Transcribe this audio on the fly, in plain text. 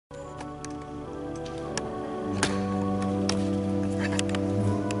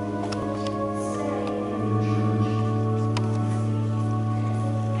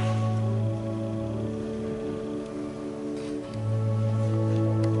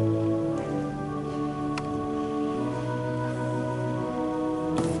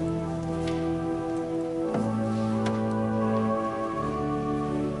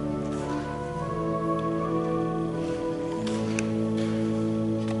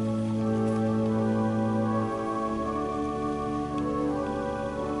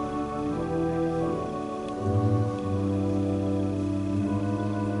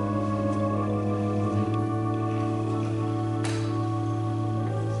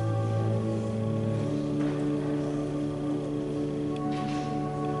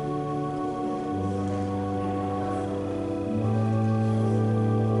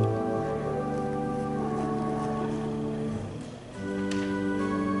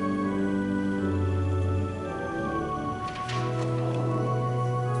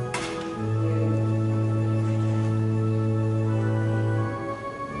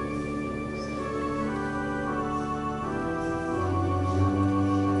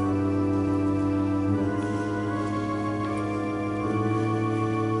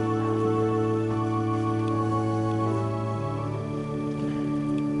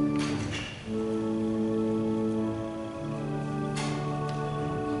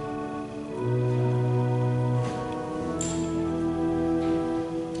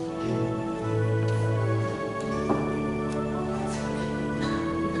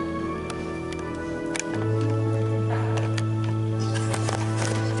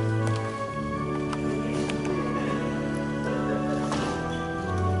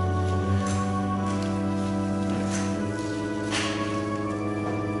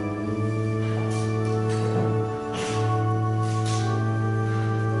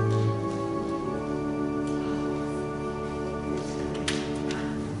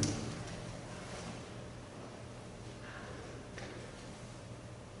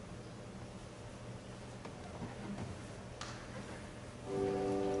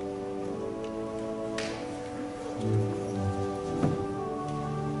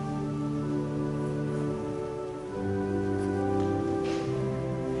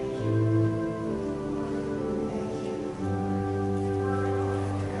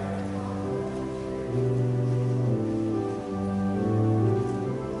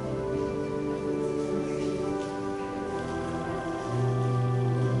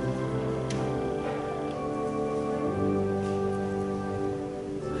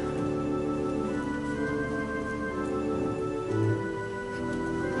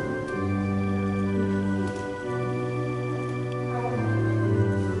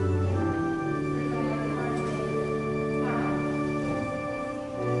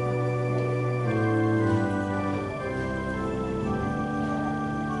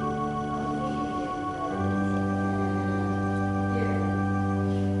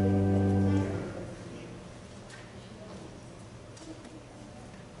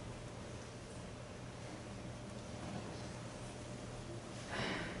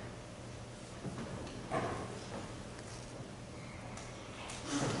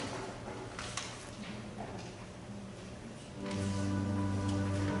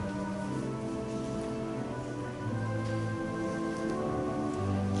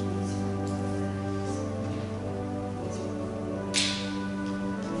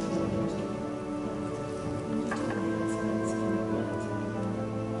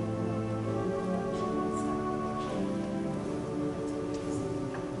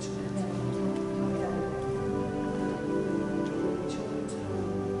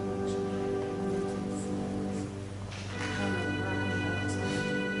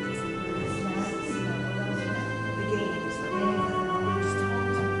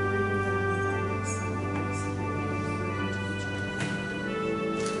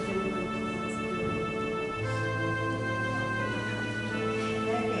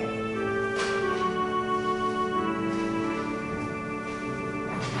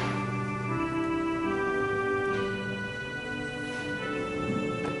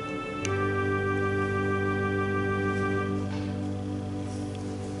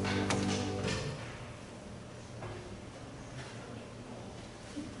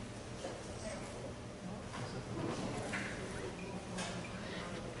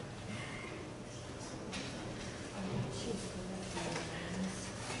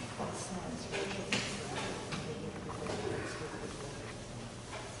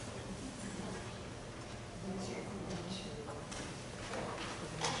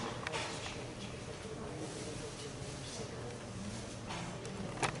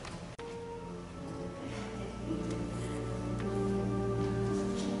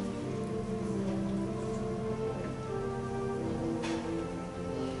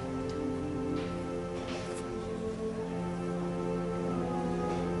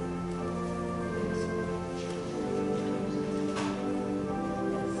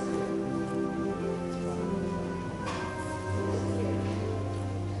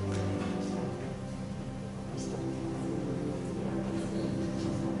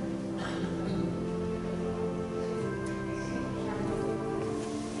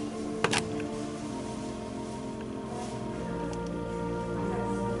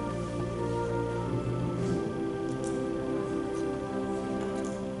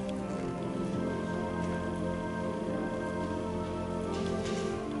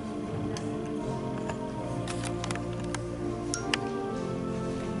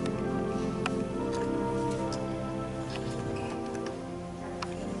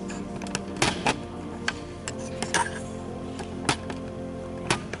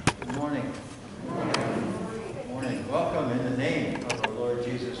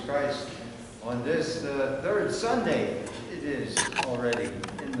already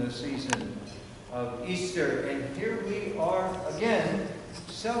in the season of Easter, and here we are again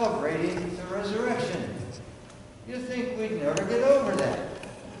celebrating the resurrection. You'd think we'd never get over that.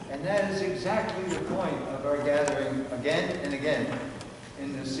 And that is exactly the point of our gathering again and again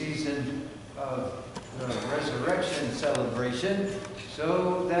in the season of the resurrection celebration,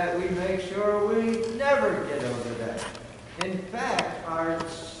 so that we make sure we never get over that. In fact, our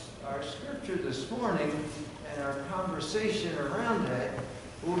scripture this morning and our conversation around that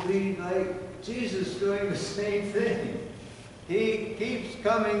will be like Jesus doing the same thing. He keeps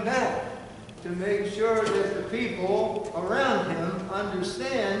coming back to make sure that the people around him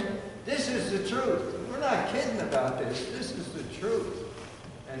understand this is the truth. We're not kidding about this. This is the truth.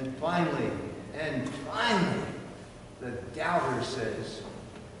 And finally, the doubter says,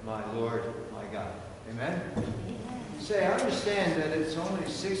 "My Lord, my God." Amen? You say, I understand that it's only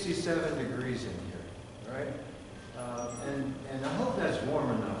 67 degrees in here, right? And I hope that's warm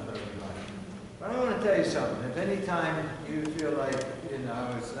enough for everybody. But I want to tell you something. If any time you feel like,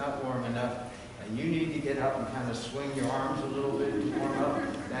 it's not warm enough, and you need to get up and kind of swing your arms a little bit to warm up,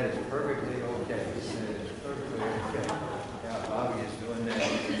 that is perfectly okay. That is perfectly okay. Yeah, Bobby is doing that.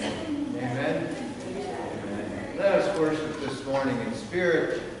 Amen? Amen. Let us worship this morning in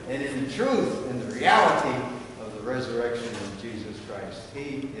spirit and in the truth and the reality of the resurrection of Jesus Christ.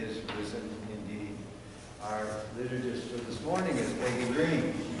 He is risen indeed. Our liturgist for this morning is Peggy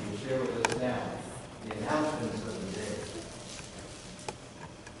Green. She will share with us now the announcements of the day.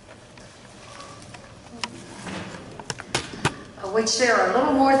 Which there are a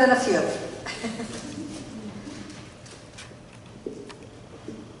little more than a few.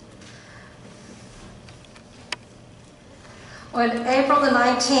 On April the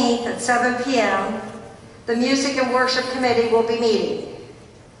 19th at 7 p.m., the Music and Worship Committee will be meeting.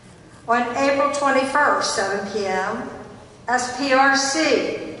 On April 21st, 7 p.m.,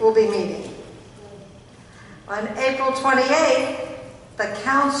 SPRC will be meeting. On April 28th, the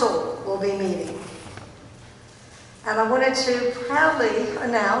Council will be meeting. And I wanted to proudly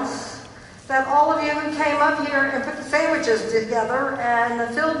announce that all of you who came up here and put the sandwiches together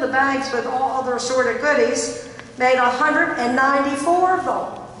and filled the bags with all other assorted goodies made 194 of them.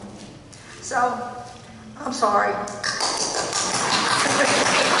 So, I'm sorry.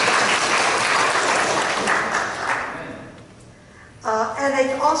 And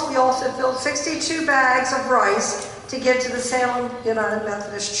we also filled 62 bags of rice to give to the Salem United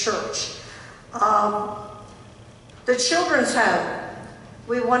Methodist Church. The children's home,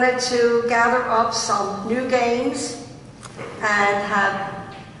 we wanted to gather up some new games and have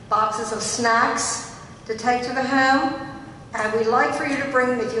boxes of snacks to take to the home. And we'd like for you to bring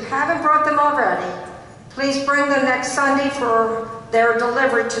them, if you haven't brought them already, please bring them next Sunday for their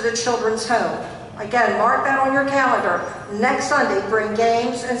delivery to the children's home. Again, mark that on your calendar. Next Sunday, bring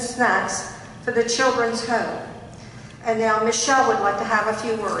games and snacks for the children's home. And now Michelle would like to have a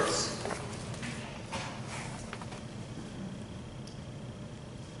few words.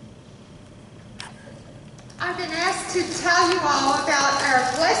 I've been asked to tell you all about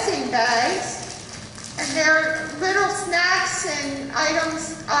our blessing bags, and they're little snacks and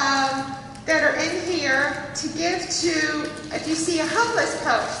items that are in here to give to, if you see a homeless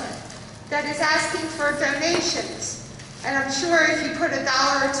person that is asking for donations. And I'm sure if you put $1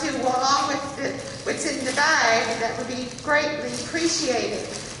 or $2 along with what's in the bag, that would be greatly appreciated.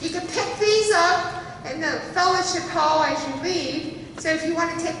 You can pick these up in the fellowship hall as you leave, so if you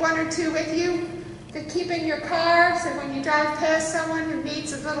want to take 1 or 2 with you, to keep in your car, so when you drive past someone who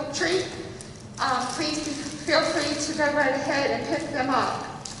needs a little treat, please feel free to go right ahead and pick them up.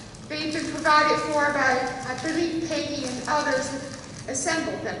 They've been provided for by, I believe, Peggy and others have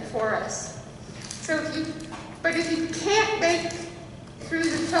assembled them for us. But if you can't make through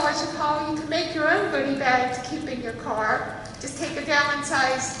the fellowship hall, you can make your own goodie bag to keep in your car. Just take a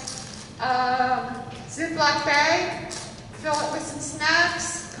gallon-sized Ziploc bag, fill it with some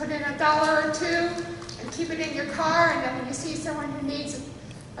snacks, put in $1 or $2, and keep it in your car. And then when you see someone who needs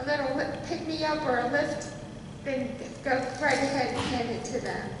a little pick-me-up or a lift, then go right ahead and hand it to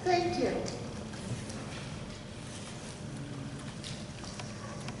them. Thank you.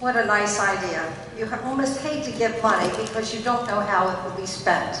 What a nice idea. You almost hate to give money because you don't know how it will be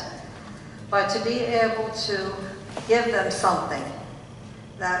spent. But to be able to give them something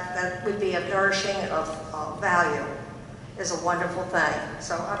that would be of nourishing, of value, is a wonderful thing.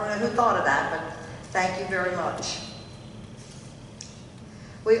 So I don't know who thought of that, but thank you very much.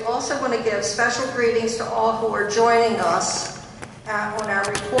 We also want to give special greetings to all who are joining us on our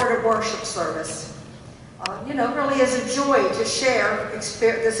recorded worship service. It really is a joy to share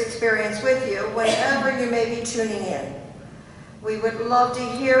this experience with you whenever you may be tuning in. We would love to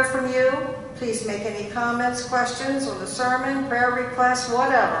hear from you. Please make any comments, questions on the sermon, prayer requests,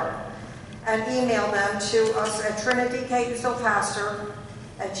 whatever, and email them to us at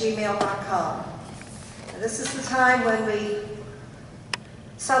trinitycatonsvillepastor@gmail.com. And this is the time when we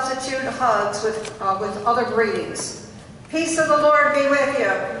substitute hugs with other greetings. Peace of the Lord be with you.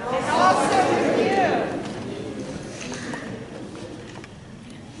 And also with you.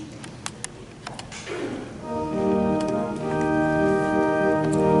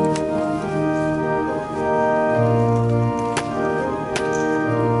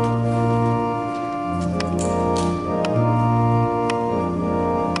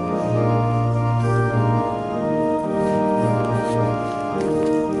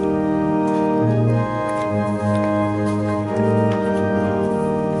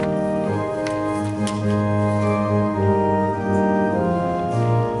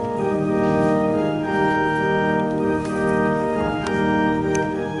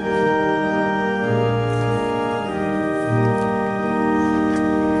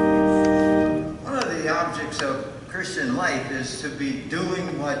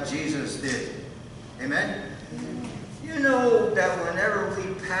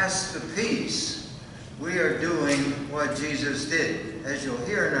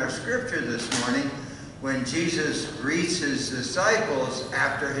 When Jesus greets his disciples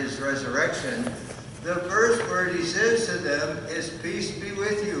after his resurrection, the first word he says to them is, "Peace be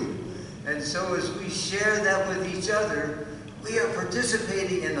with you." And so as we share that with each other, we are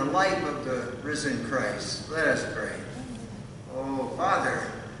participating in the life of the risen Christ. Let us pray. Oh, Father,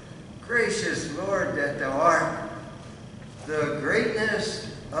 gracious Lord that thou art, the greatness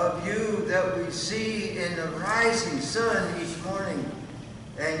of you that we see in the rising sun each morning,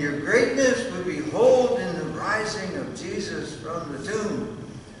 and your greatness we behold in the rising of Jesus from the tomb.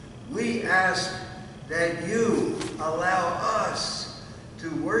 We ask that you allow us to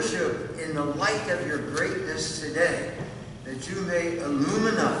worship in the light of your greatness today, that you may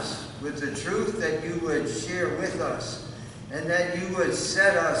illumine us with the truth that you would share with us, and that you would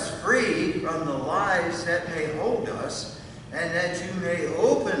set us free from the lies that may hold us, and that you may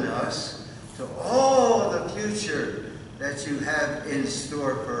open us to all the future that you have in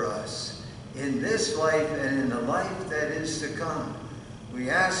store for us in this life and in the life that is to come. We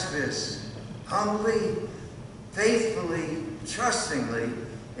ask this humbly, faithfully, trustingly,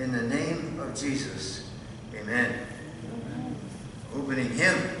 in the name of Jesus. Amen. Opening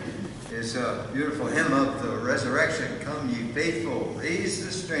hymn is a beautiful hymn of the resurrection. Come ye faithful, raise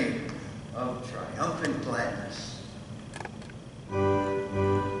the strain of triumphant gladness.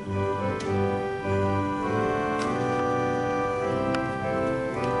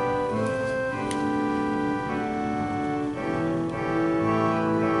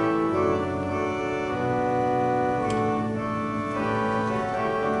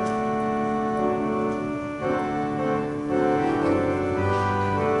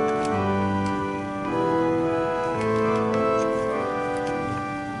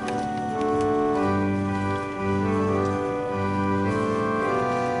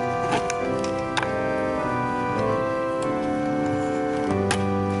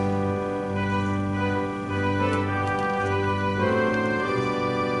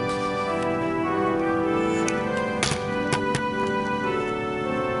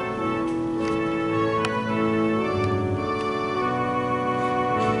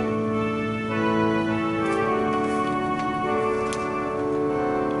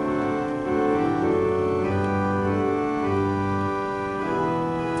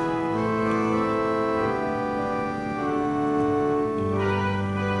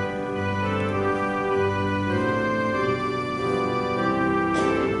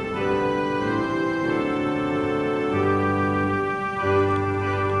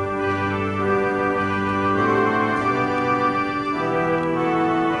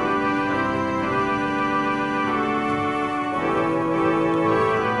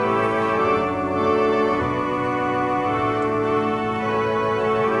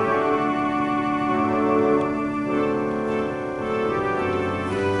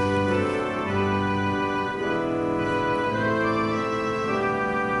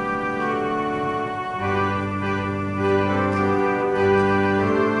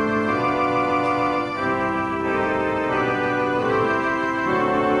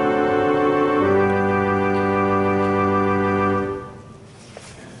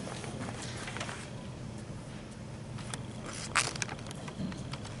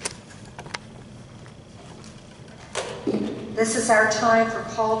 This is our time for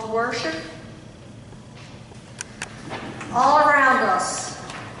call to worship. All around us,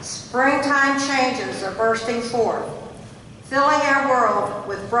 springtime changes are bursting forth. filling our world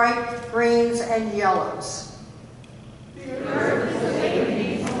with bright greens and yellows. The earth is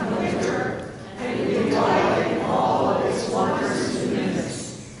awakening from winter, and we delight in all of its wondrous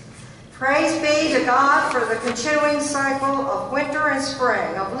newness. Praise be to God for the continuing cycle of winter and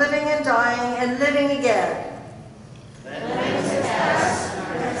spring, of living and dying and living again. Lent is past,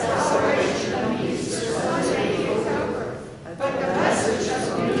 and the celebration of Easter Sunday is over, but the message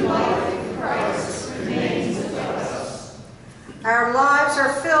of new life in Christ remains with us. Our lives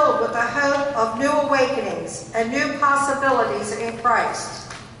are filled with the hope of new awakenings and new possibilities in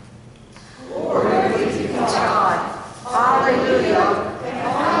Christ. Glory be to God. Hallelujah.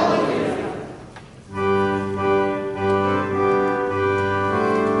 Hallelujah.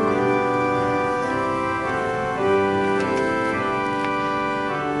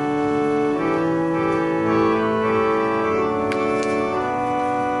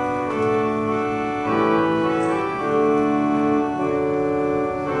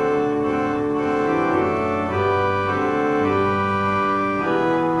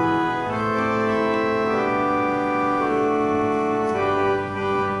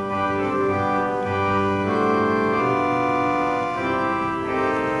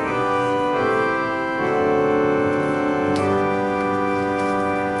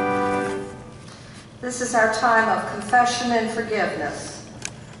 This is our time of confession and forgiveness.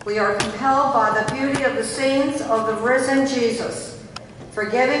 We are compelled by the beauty of the scenes of the risen Jesus,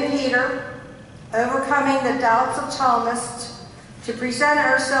 forgiving Peter, overcoming the doubts of Thomas, to present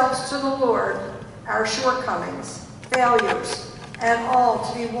ourselves to the Lord, our shortcomings, failures, and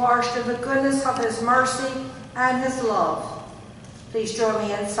all to be washed in the goodness of his mercy and his love. Please join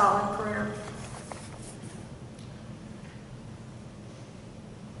me in silent prayer.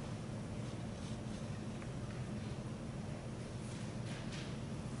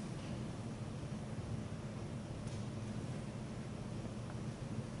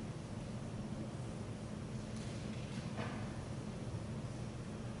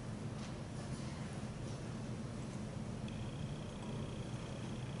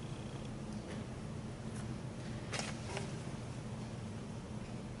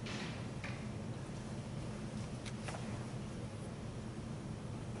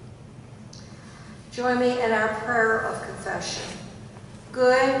 Join me in our prayer of confession.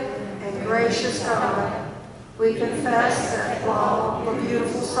 Good and gracious God, we confess that while the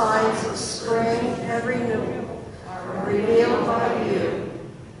beautiful signs of spring and renewal are revealed by you,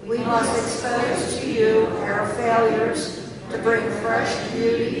 we must expose to you our failures to bring fresh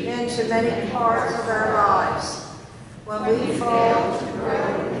beauty into many parts of our lives. When we fall to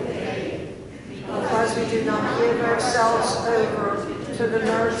grow in faith, because we do not give ourselves over to the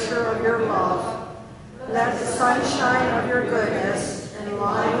nurture of your love, let the sunshine of your goodness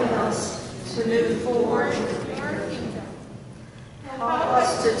enliven us to move forward in your kingdom. Help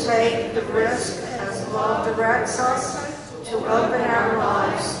us to take the risk as love directs us to open our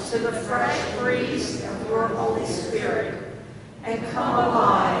lives to the fresh breeze of your Holy Spirit and come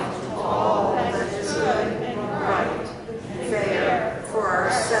alive to all that is good and right and fair for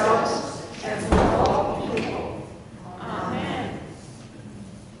ourselves and for all people. Amen.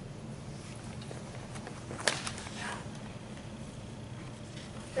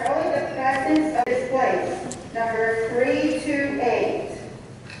 Shall the presence of his place, number 328.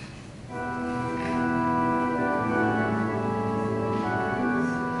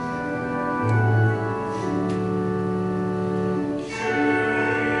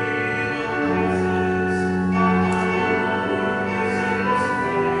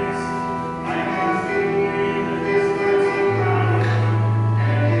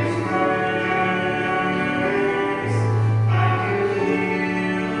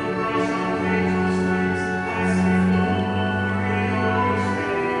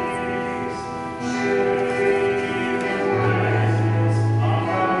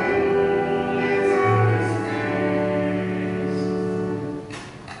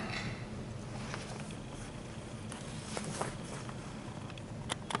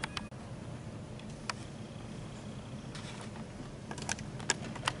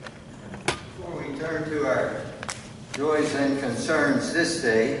 Turn to our joys and concerns this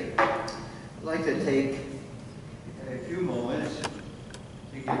day, I'd like to take a few moments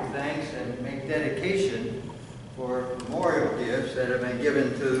to give thanks and make dedication for memorial gifts that have been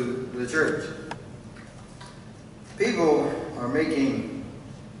given to the church. People are making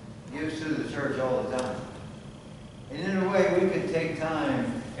gifts to the church all the time. And in a way, we can take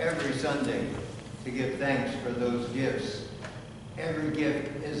time every Sunday to give thanks for those gifts. Every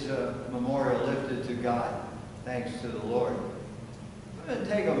gift is a memorial lifted to God, thanks to the Lord. I'm going to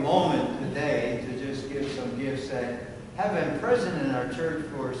take a moment today to just give some gifts that have been present in our church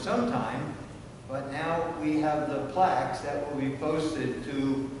for some time, but now we have the plaques that will be posted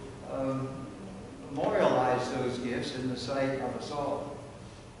to memorialize those gifts in the sight of us all.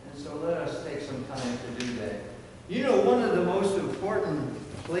 And so let us take some time to do that. You know, one of the most important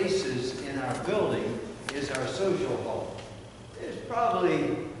places in our building is our social hall. It's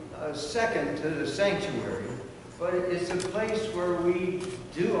probably second to the sanctuary, but it's a place where we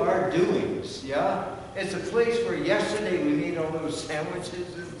do our doings, yeah? It's a place where yesterday we made all those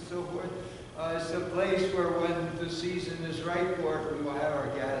sandwiches and so forth. It's a place where when the season is right for it, we will have our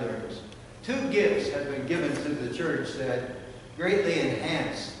gatherings. 2 gifts have been given to the church that greatly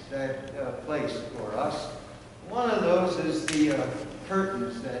enhance that place for us. One of those is the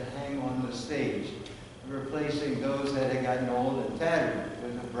curtains that hang on the stage, replacing those that had gotten old and tattered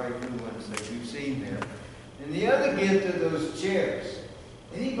with the bright new ones that you've seen there. And the other gift are those chairs.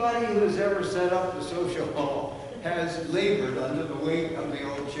 Anybody who has ever set up the social hall has labored under the weight of the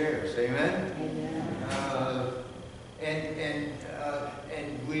old chairs. Amen?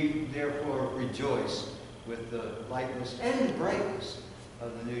 And we therefore rejoice with the lightness and the brightness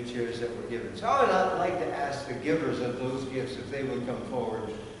of the new chairs that were given. So I would like to ask the givers of those gifts if they would come forward.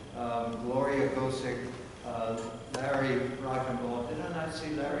 Gloria Gosick, Larry Rockenball. Did I not see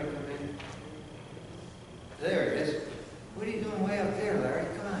Larry come in? There he is. What are you doing way up there, Larry?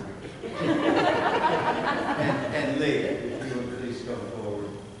 Come on. and Lee, if you would please come forward.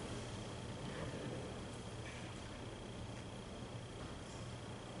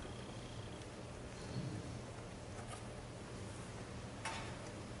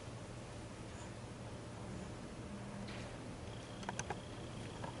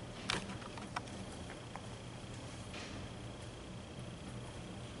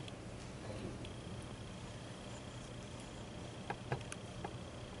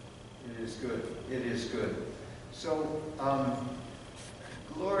 It is good. So,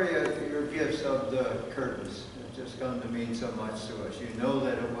 Gloria, your gifts of the curtains have just come to mean so much to us. You know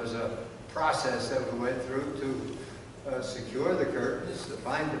that it was a process that we went through to secure the curtains, to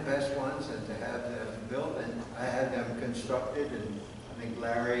find the best ones, and to have them built. And I had them constructed, and I think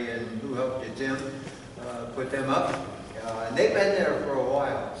Larry and who helped you, Tim, put them up. And they've been there for a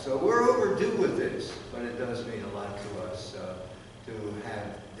while. So we're overdue with this, but it does mean a lot to us to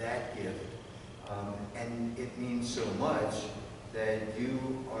have that gift. And it means so much that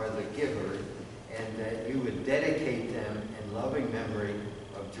you are the giver and that you would dedicate them in loving memory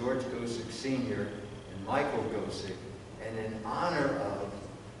of George Gosick Sr. and Michael Gosick, and in honor of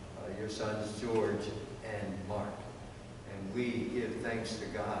your sons George and Mark. And we give thanks to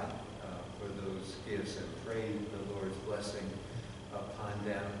God for those gifts and pray the Lord's blessing upon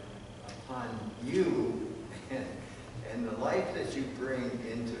them, upon you, and the life that you bring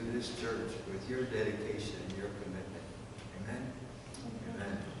into this church with your dedication and your commitment. Amen?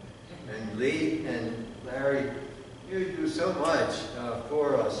 Amen. And Lee and Larry, you do so much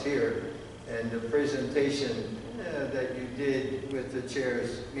for us here. And the presentation that you did with the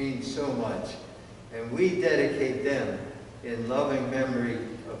chairs means so much. And we dedicate them in loving memory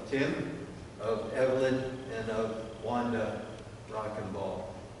of Tim, of Evelyn, and of Wanda Rockenball.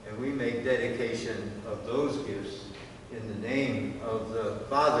 And we make dedication of those gifts in the name of the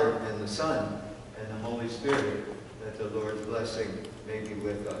Father and the Son and the Holy Spirit, that the Lord's blessing may be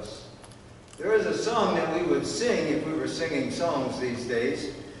with us. There is a song that we would sing if we were singing songs these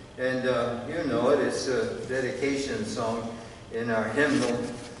days, and you know it. It's a dedication song in our hymnal.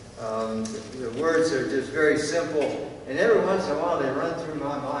 The words are just very simple, and every once in a while they run through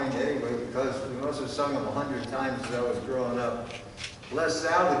my mind anyway, because we must have sung them 100 times as I was growing up. Bless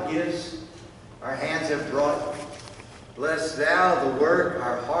thou the gifts our hands have brought. Bless thou the work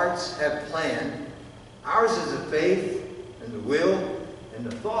our hearts have planned. Ours is the faith and the will and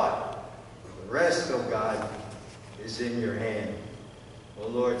the thought. The rest, oh God, is in your hand. Oh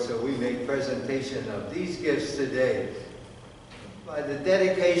Lord, so we make presentation of these gifts today by the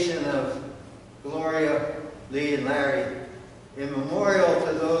dedication of Gloria, Lee, and Larry in memorial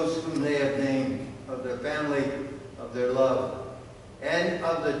to those whom they have named, of their family, of their love, and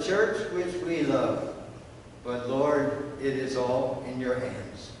of the church which we love. But Lord, it is all in your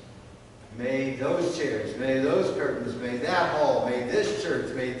hands. May those chairs, may those curtains, may that hall, may this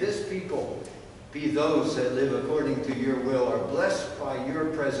church, may this people be those that live according to your will, are blessed by your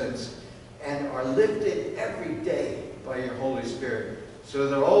presence, and are lifted every day by your Holy Spirit, so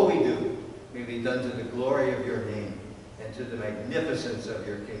that all we do may be done to the glory of your name and to the magnificence of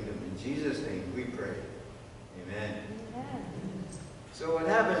your kingdom. In Jesus' name we pray. Amen. Amen. So what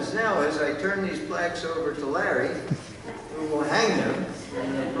happens now is I turn these plaques over to Larry, who will hang them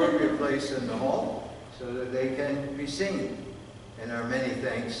in an appropriate place in the hall, so that they can be seen. And our many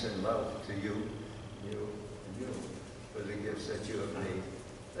thanks and love to you for the gifts that you have made.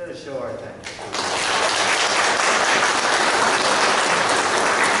 Let us show our thanks.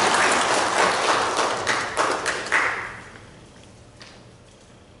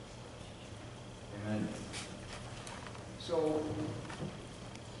 Amen. So,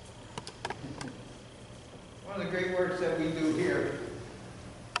 one of the great works that we do here,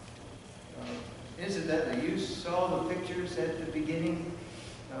 incidentally, you saw the pictures at the beginning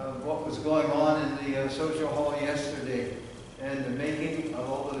of what was going on in the social hall yesterday and the making of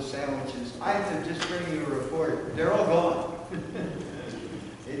all those sandwiches. I have to just bring you a report. They're all gone.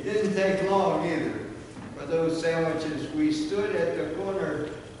 It didn't take long either for those sandwiches. We stood at the corner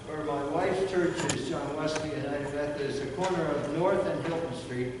where my wife's church is, John Wesley and I met. There's the corner of North and Hilton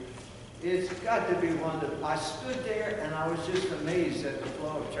Street. It's got to be wonderful. I stood there and I was just amazed at the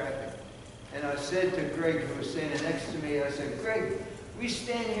flow of traffic. And I said to Greg, who was standing next to me, I said, Greg, we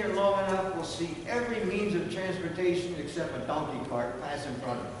stand here long enough, we'll see every means of transportation except a donkey cart pass in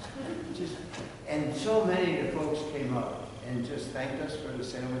front of us. And so many of the folks came up and just thanked us for the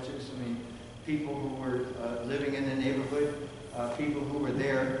sandwiches. I mean, people who were living in the neighborhood, people who were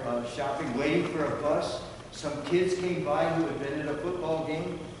there shopping, waiting for a bus. Some kids came by who had been at a football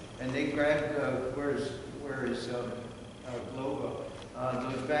game, and they grabbed, where is Globa?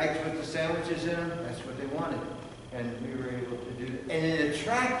 Those bags with the sandwiches in them. That's what they wanted. And we were able to do that. And it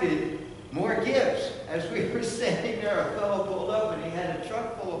attracted more gifts. As we were standing there, a fellow pulled up and he had a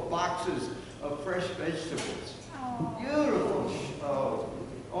truck full of boxes of fresh vegetables. Oh. Beautiful. Oh,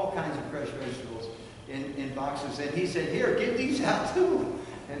 all kinds of fresh vegetables in boxes. And he said, here, give these out too.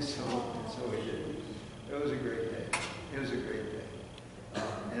 And so we did. It was a great day. It was a great day.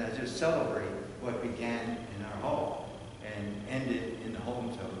 And I just celebrate what began in our home and ended in the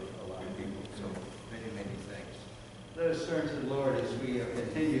homes of a lot of people. So many, many thanks. Let us turn to the Lord as we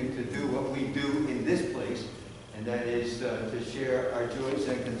continue to do what we do in this place, and that is to share our joys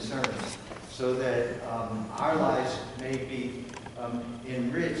and concerns so that our lives may be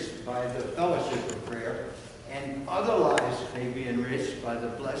enriched by the fellowship of prayer, and other lives may be enriched by the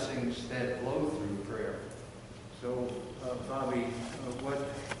blessings that flow through prayer. So, Bobby, what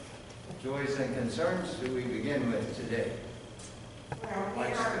joys and concerns do we begin with today? Well,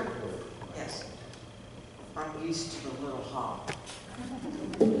 yes, I'm used to the little hop.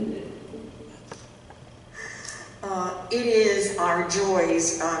 It is our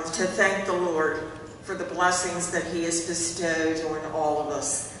joys to thank the Lord for the blessings that He has bestowed on all of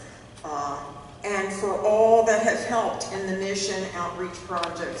us, and for all that have helped in the mission outreach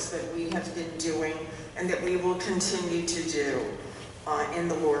projects that we have been doing and that we will continue to do in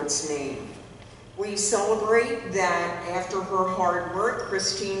the Lord's name. We celebrate that after her hard work,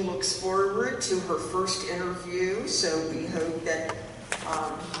 Christine looks forward to her first interview, so we hope that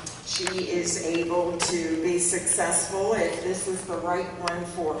she is able to be successful if this is the right one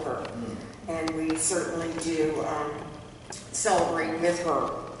for her. And we certainly do celebrate with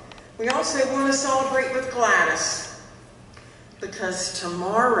her. We also want to celebrate with Gladys, because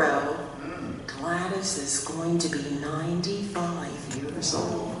tomorrow Gladys is going to be 95 years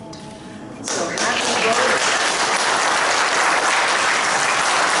old. So happy birthday.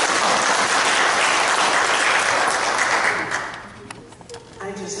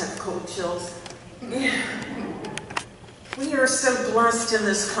 I just have cold chills. We are so blessed in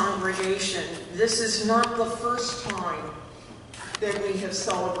this congregation. This is not the first time that we have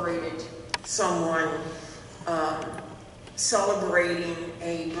celebrated someone celebrating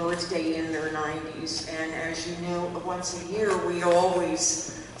a birthday in their 90s. And as you know, once a year we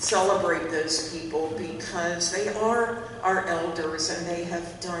always celebrate those people because they are our elders and they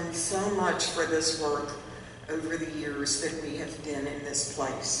have done so much for this work over the years that we have been in this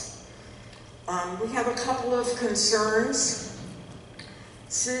place. We have a couple of concerns.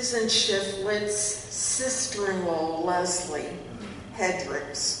 Susan Shiflett's sister-in-law, Leslie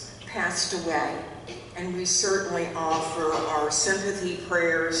Hendricks, passed away, and we certainly offer our sympathy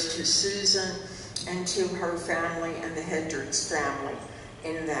prayers to Susan and to her family and the Hendricks family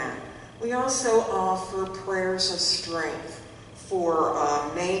in that. We also offer prayers of strength for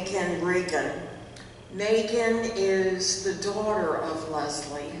Megan Regan. Megan is the daughter of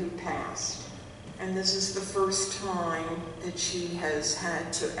Leslie who passed, and this is the first time that she has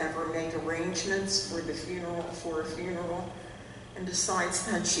had to ever make arrangements for a funeral, and besides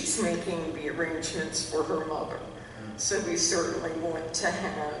that, she's making the arrangements for her mother. So we certainly want to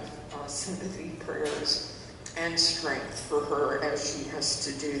have sympathy prayers and strength for her as she has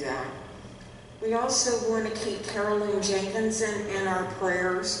to do that. We also want to keep Carolyn Jenkins in our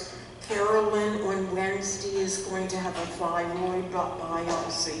prayers. Carolyn on Wednesday is going to have a thyroid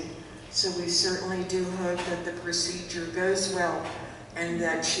biopsy, so we certainly do hope that the procedure goes well and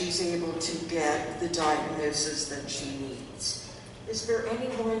that she's able to get the diagnosis that she needs. Is there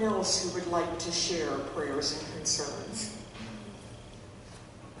anyone else who would like to share prayers and concerns?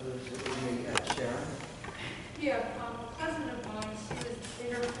 Sharon? Yeah, a cousin of mine, she was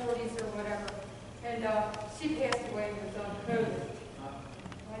in her 40s or whatever, and she passed away with COVID.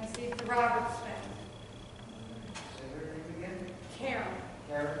 Wednesday, the Roberts family. Say her name again? Karen.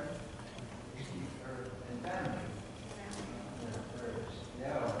 Karen? Her and family.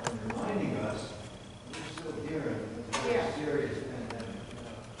 Yeah, and reminding us, we're still dealing with a very Yeah. serious pandemic.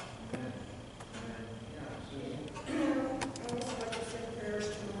 Amen. Amen. Yeah, Susan? I would like to send prayers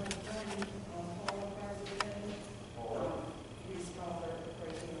to my friend, Paul Carson. Paul? His father,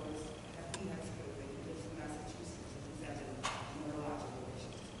 he was, he has COVID, he lives in Massachusetts, and he's having neurological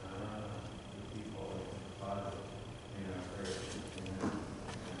issues. The people, Father, in our prayers. Amen.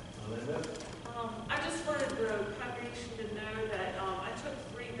 Melinda? I just wanted the congregation to know that I took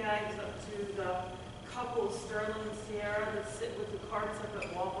 3 bags up to the couple, Sterling and Sierra, that sit with the carts up at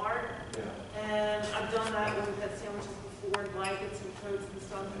Walmart. Yeah. And I've done that when we've had sandwiches before, and blankets and coats and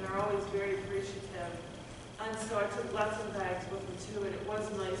stuff, and they're always very appreciative. And so I took lesson bags with me too, and it was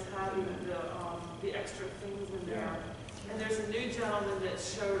nice having the extra things in there. And there's a new gentleman that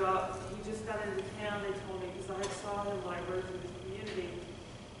showed up. He just got into town, they told me, because I saw him when I rode through the community.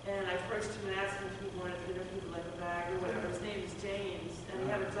 And I approached him and asked him if he wanted, if he would like a bag or whatever. His name is James, and he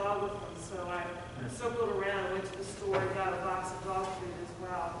had a dog with him. So I circled around and went to the store and got a box of dog food as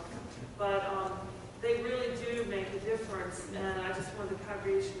well. But they really do make a difference, and I just wanted the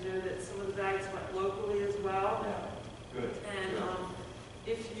congregation to know that some of the bags went locally as well. Yeah. Good. And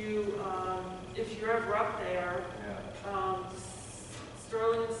Good. if you're ever up there, Yeah.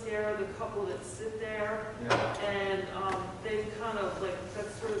 Sterling and Sierra, the couple that sit there, Yeah. and they've kind of like,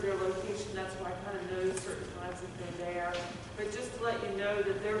 that's sort of their location, that's why I kind of know certain times that they're there. But just to let you know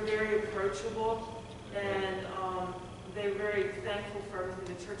that they're very approachable, and they're very thankful for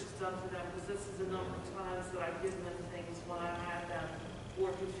everything the church has done for them, because this is a number of times that I've given them things when I've had them,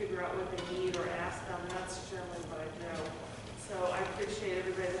 or can figure out what they need or ask them, and that's generally what I do. So I appreciate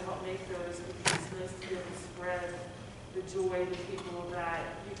everybody to help make those, because it's nice to be able to spread the joy to people that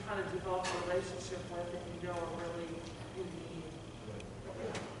you kind of develop a relationship with and you know are really in need.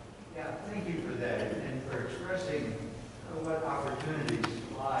 Yeah, thank you for that, and for expressing what opportunities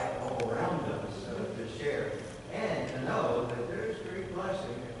lie all around us to share, and to know that there's great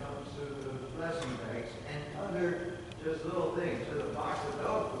blessing that comes through the blessing bags and other just little things. So the box of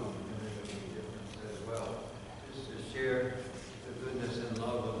dog food can make a big difference as well. Just to share the goodness and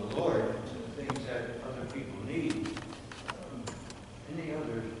love of the Lord, the things that other people need. Any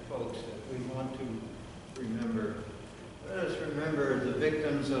other folks that we want to remember? Let us remember the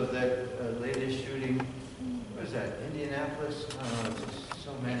victims of that latest shooting. What was that, Indianapolis? Just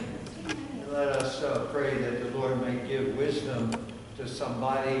so many. Let us pray that the Lord may give wisdom to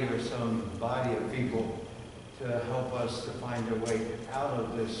somebody or some body of people to help us to find a way out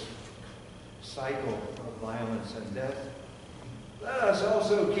of this cycle of violence and death. Let us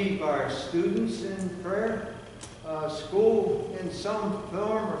also keep our students in prayer. School in some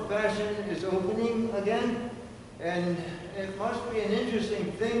form or fashion is opening again, and it must be an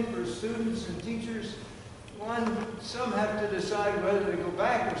interesting thing for students and teachers. Some have to decide whether to go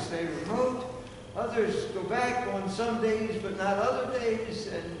back or stay remote. Others go back on some days but not other days,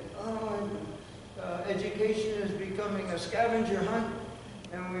 and education is becoming a scavenger hunt,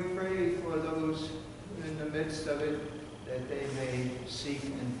 and we pray for those in the midst of it that they may seek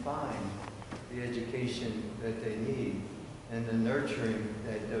and find the education that they need and the nurturing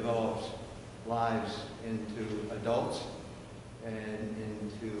that develops lives into adults and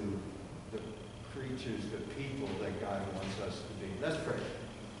into the creatures, the people that God wants us to be. Let's pray.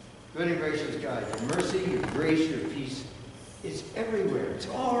 Good and gracious God, your mercy, your grace, your peace is everywhere. It's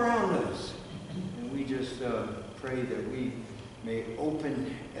all around us. And we just pray that we may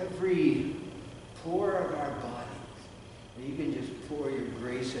open every pore of our body. That you can just pour your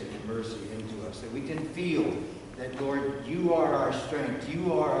grace and your mercy into us. That we can feel that, Lord, you are our strength.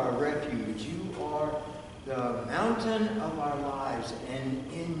 You are our refuge. You are the mountain of our lives. And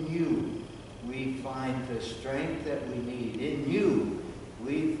in you, we find the strength that we need. In you,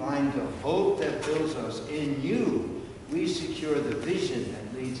 we find the hope that fills us. In you, we secure the vision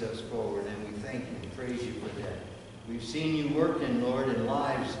that leads us forward. And we thank you and praise you for that. We've seen you working, Lord, in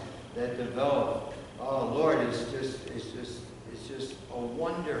lives that develop. Oh, Lord, it's just a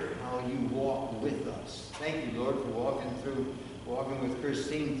wonder how you walk with us. Thank you, Lord, for walking through walking with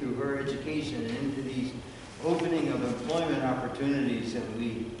Christine through her education and into these opening of employment opportunities, and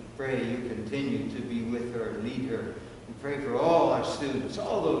we pray you continue to be with her, lead her. We pray for all our students,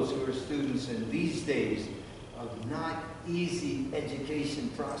 all those who are students in these days of not easy education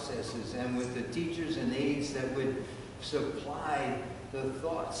processes, and with the teachers and aides that would supply the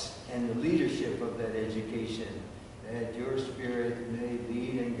thoughts and the leadership of that education, that your Spirit may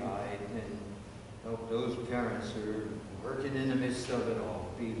lead and guide and help those parents who are working in the midst of it all.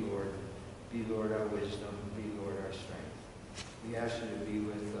 Be Lord, our wisdom. Be Lord, our strength. We ask you to be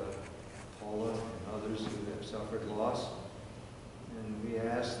with Paula and others who have suffered loss. And we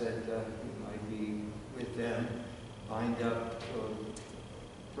ask that you might be with them, bind up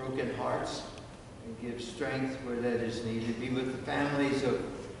broken hearts, and give strength where that is needed. Be with the families of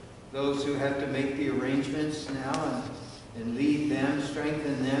those who have to make the arrangements now, and lead them,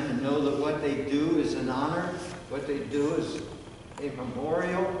 strengthen them, and know that what they do is an honor, what they do is a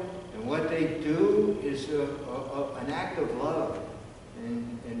memorial, and what they do is an act of love.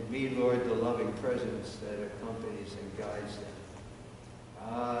 And be, Lord, the loving presence that accompanies and guides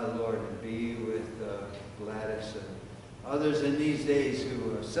them. Lord, and be with Gladys and others in these days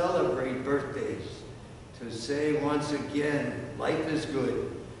who celebrate birthdays, to say once again, life is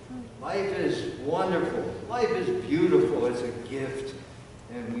good. Life is wonderful. Life is beautiful. It's a gift.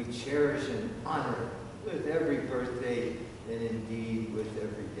 And we cherish and honor it with every birthday and indeed with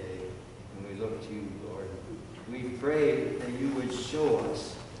every day. And we look to you, Lord. We pray that you would show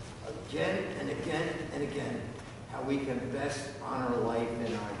us again and again and again how we can best honor life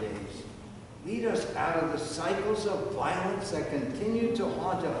in our days. Lead us out of the cycles of violence that continue to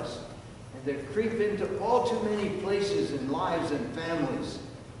haunt us and that creep into all too many places in lives and families.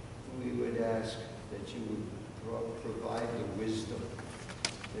 We would ask that you would provide the wisdom,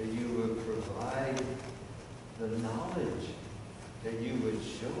 that you would provide the knowledge, that you would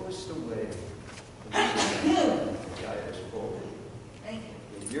show us the way to guide us forward. Thank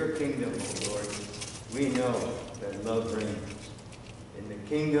you. In your kingdom, O Lord, we know that love reigns. In the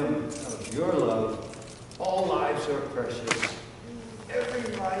kingdom of your love, all lives are precious.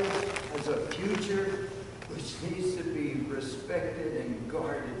 Every life has a future which needs to be respected and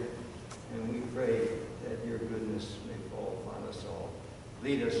guarded. And we pray that your goodness may fall upon us all.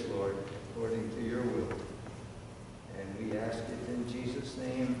 Lead us, Lord, according to your will. And we ask it in Jesus'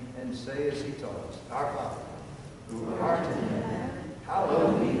 name, and say as he taught us, Our Father, who art in heaven,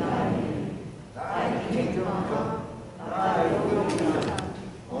 hallowed be thy name. Thy kingdom come, thy will be done,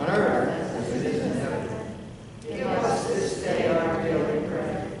 on earth as it is in heaven. Give us this day our daily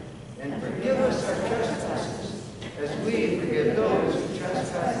bread, and forgive us our trespasses, as we forgive those who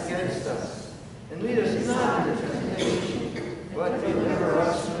trespass against us. And lead us not into temptation, but deliver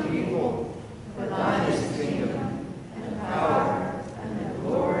us from evil. For thine is the kingdom, and the power, and the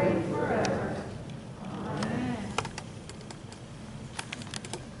glory forever. Amen.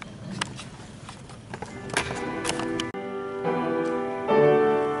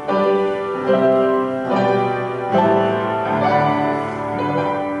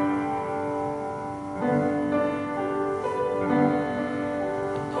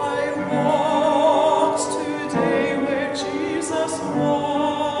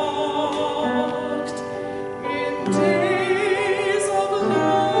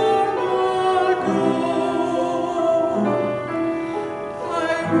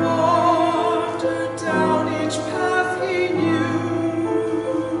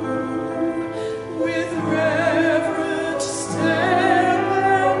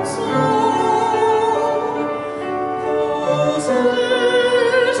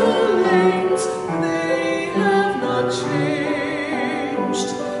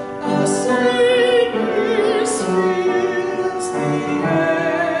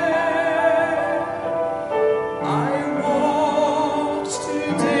 I walked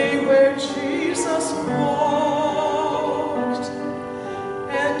today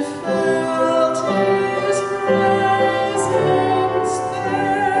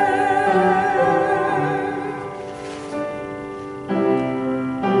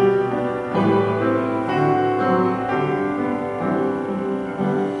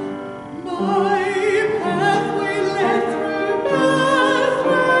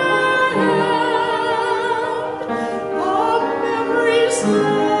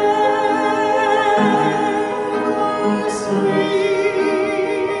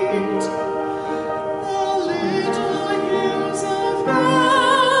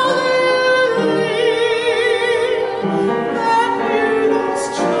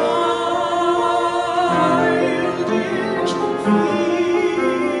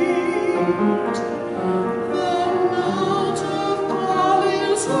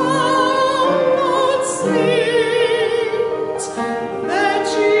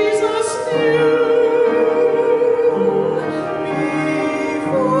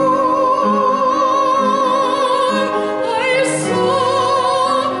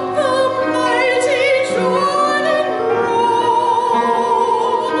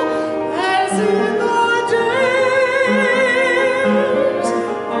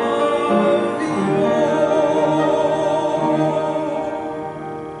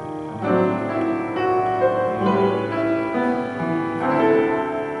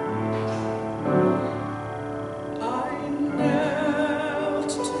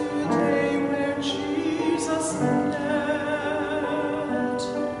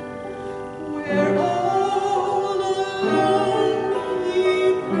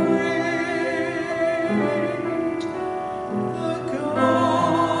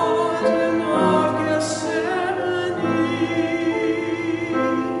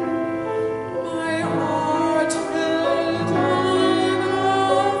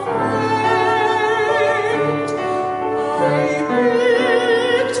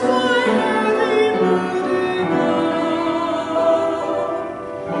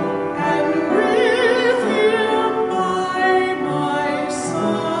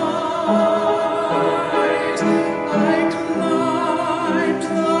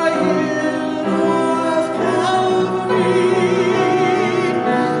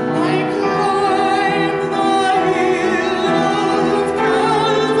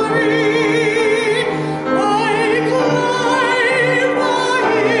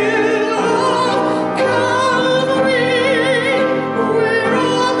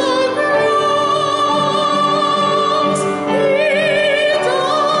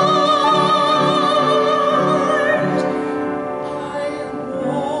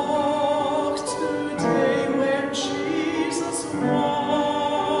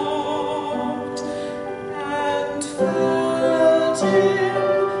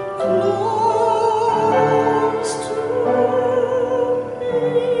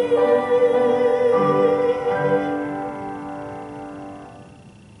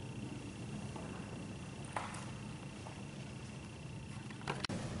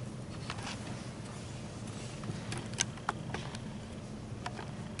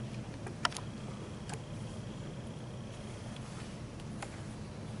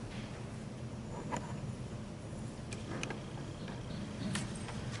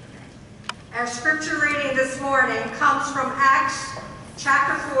Our scripture reading this morning comes from Acts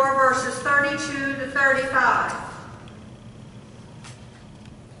chapter 4, verses 32 to 35.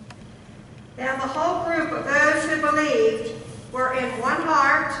 Now the whole group of those who believed were in one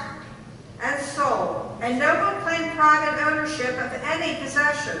heart and soul, and no one claimed private ownership of any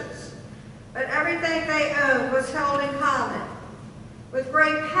possessions, but everything they owned was held in common. With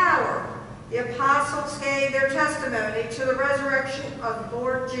great power, the apostles gave their testimony to the resurrection of the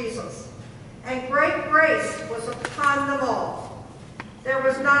Lord Jesus, and great grace was upon them all. There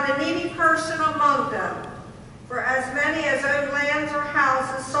was not a needy person among them, for as many as owned lands or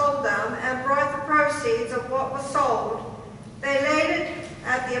houses sold them and brought the proceeds of what was sold. They laid it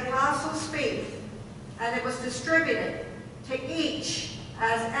at the apostles' feet, and it was distributed to each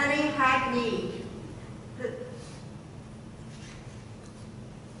as any had need.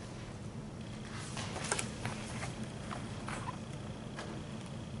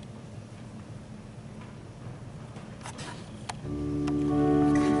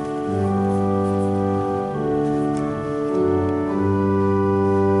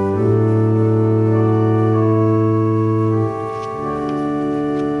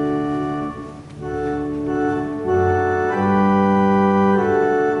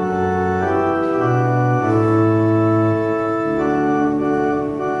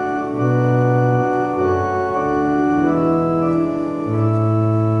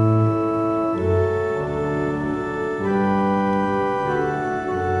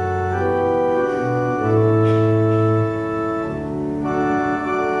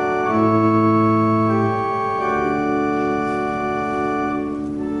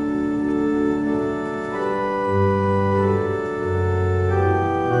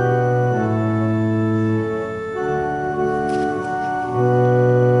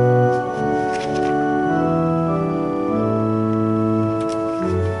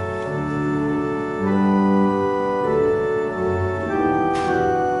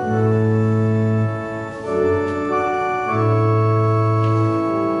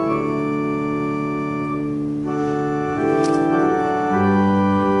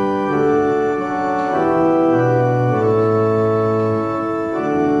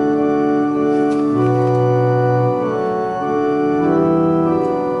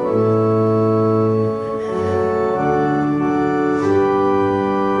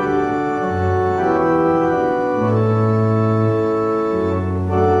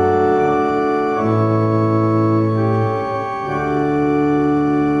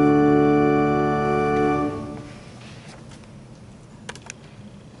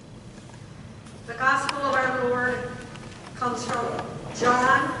 The Gospel of our Lord comes from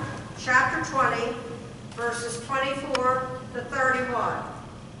John chapter 20, verses 24 to 31.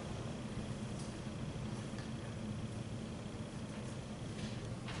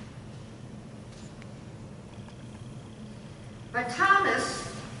 But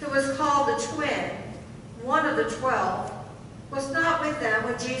Thomas, who was called the twin, one of the 12, was not with them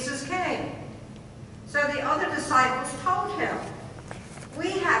when Jesus came. So the other disciples told him,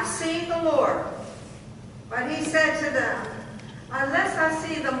 "We have seen the Lord." But he said to them, "Unless I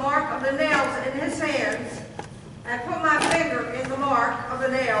see the mark of the nails in his hands, and put my finger in the mark of the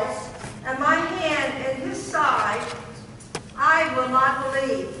nails, and my hand in his side, I will not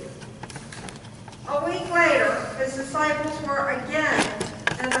believe." A week later, his disciples were again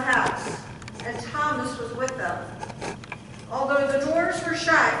in the house, and Thomas was with them. Although the doors were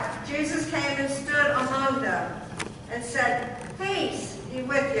shut, Jesus came and stood among them and said, "Peace be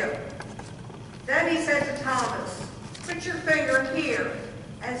with you." Then he said to Thomas, "Put your finger here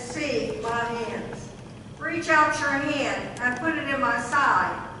and see my hands. Reach out your hand and put it in my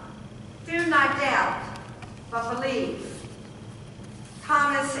side. Do not doubt, but believe."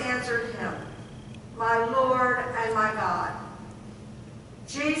 Thomas answered him, "My Lord and my God."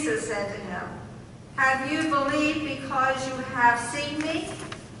 Jesus said to him, "Have you believed because you have seen me?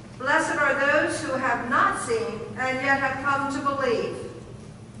 Blessed are those who have not seen and yet have come to believe."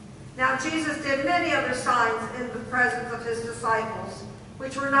 Now Jesus did many other signs in the presence of his disciples,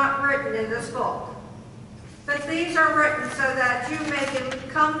 which were not written in this book. But these are written so that you may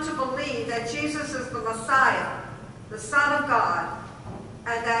come to believe that Jesus is the Messiah, the Son of God,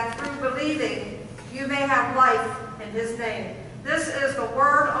 and that through believing you may have life in his name. This is the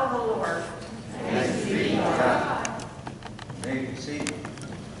word of the Lord. Thanks be to God. May you be seated.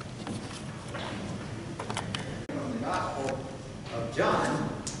 From the Gospel of John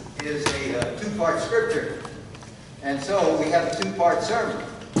is a two-part scripture. And so we have a two-part sermon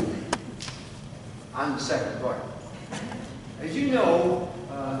on the second part. As you know,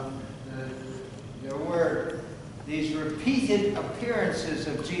 there were these repeated appearances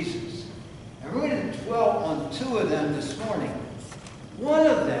of Jesus And we're going to dwell on two of them this morning. One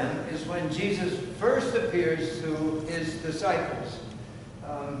of them is when Jesus first appears to his disciples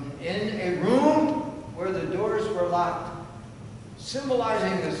in a room where the doors were locked,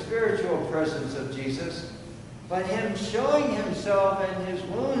 symbolizing the spiritual presence of Jesus, but him showing himself and his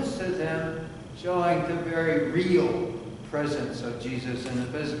wounds to them, showing the very real presence of Jesus in the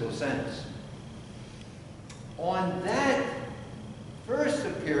physical sense. On that first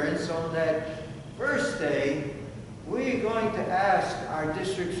appearance, on that first day, we're going to ask our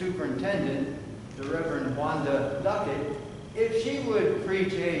district superintendent, the Reverend Wanda Duckett, if she would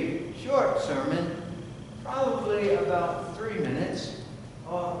preach a short sermon, probably about 3 minutes,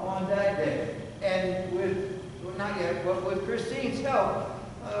 on that day. And well, not yet, but with Christine's help,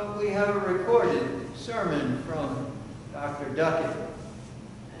 we have a recorded sermon from Dr. Duckett.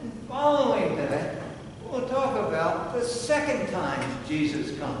 And following that, we'll talk about the second time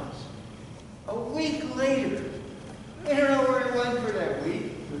Jesus comes. A week later. We don't know where he went for that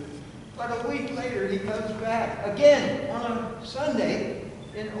week, but a week later he comes back again on a Sunday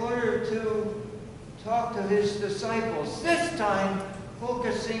in order to talk to his disciples, this time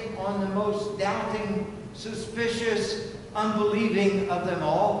focusing on the most doubting, suspicious, unbelieving of them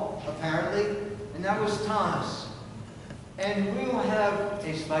all, apparently, and that was Thomas. And we will have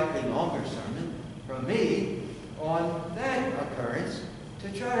a slightly longer sermon from me on that occurrence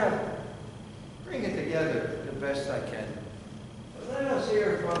to try to bring it together the best I can. But let us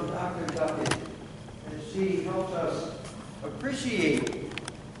hear from Dr. Duckett as she helps us appreciate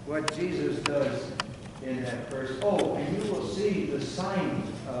what Jesus does in that first. Oh, and you will see the sign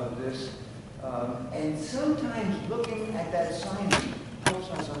of this. And sometimes looking at that sign helps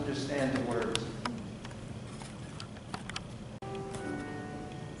us understand the words.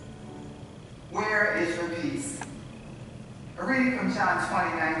 Where is your peace? A reading from John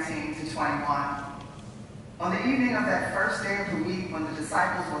 20:19-21. On the evening of that first day of the week when the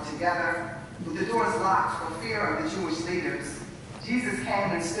disciples were together, with the doors locked for fear of the Jewish leaders, Jesus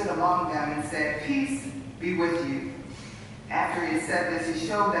came and stood among them and said, "Peace be with you." After he had said this, he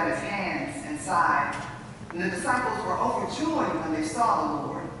showed them his hands and side, and the disciples were overjoyed when they saw the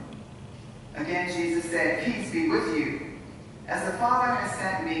Lord. Again, Jesus said, "Peace be with you. As the Father has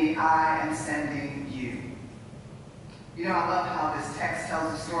sent me, I am sending you." You know, I love how this text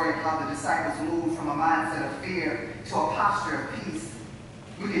tells the story of how the disciples moved from a mindset of fear to a posture of peace.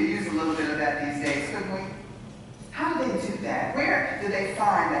 We could use a little bit of that these days, couldn't we? How do they do that? Where do they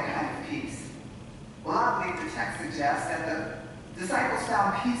find that kind of peace? Well, I believe the text suggests that the disciples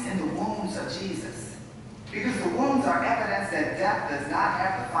found peace in the wounds of Jesus, because the wounds are evidence that death does not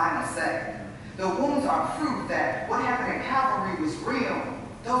have the final say. The wounds are proof that what happened at Calvary was real.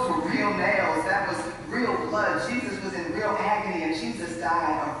 Those were real nails. That was real blood. Jesus was in real agony, and Jesus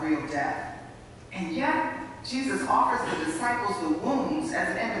died of real death. And yet, Jesus offers the disciples the wounds as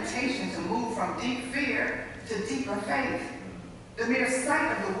an invitation to move from deep fear to deeper faith. The mere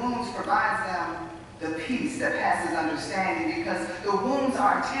sight of the wounds provides them the peace that passes understanding, because the wounds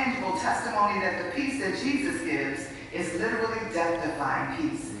are a tangible testimony that the peace that Jesus gives is literally death-defying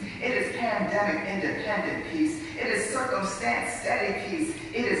peace. It is pandemic-independent peace. It is circumstance-steady peace.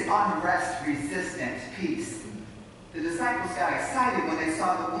 It is unrest-resistant peace. The disciples got excited when they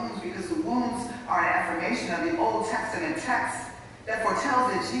saw the wounds, because the wounds are an affirmation of the Old Testament text that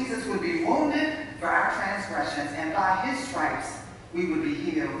foretells that Jesus would be wounded for our transgressions, and by his stripes we would be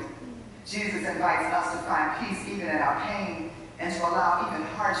healed. Jesus invites us to find peace even in our pain, and to allow even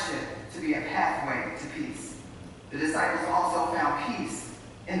hardship to be a pathway to peace. The disciples also found peace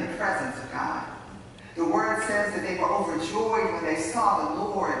in the presence of God. The word says that they were overjoyed when they saw the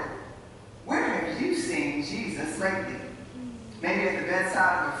Lord. Where have you seen Jesus lately? Maybe at the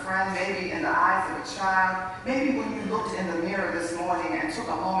bedside of a friend, maybe in the eyes of a child, maybe when you looked in the mirror this morning and took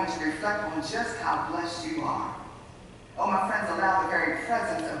a moment to reflect on just how blessed you are. Oh, my friends, allow the very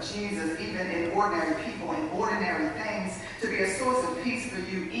presence of Jesus, even in ordinary people and ordinary things, to be a source of peace for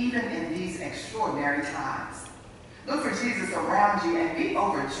you, even in these extraordinary times. Look for Jesus around you and be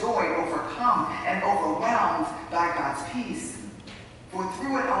overjoyed, overcome, and overwhelmed by God's peace. For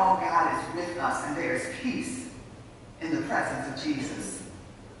through it all, God is with us, and there is peace in the presence of Jesus.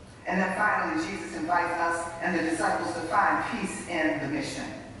 And then finally, Jesus invites us and the disciples to find peace in the mission.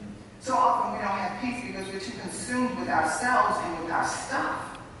 So often we don't have peace because we're too consumed with ourselves and with our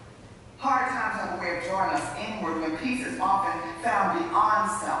stuff. Hard times have a way of drawing us inward, when peace is often found beyond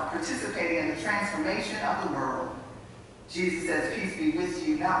self, participating in the transformation of the world. Jesus says, "Peace be with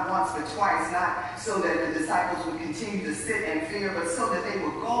you," not once but twice, not so that the disciples would continue to sit in fear, but so that they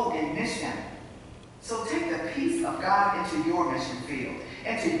would go in mission. So take the peace of God into your mission field,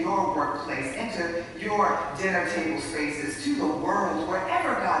 into your workplace, into your dinner table spaces, to the world,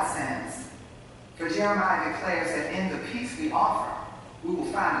 wherever God sends. For Jeremiah declares that in the peace we offer, we will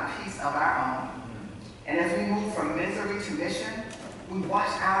find a peace of our own. And as we move from misery to mission, we watch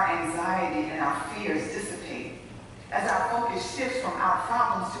our anxiety and our fears dissipate. As our focus shifts from our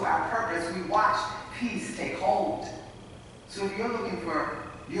problems to our purpose, we watch peace take hold. So if you're looking for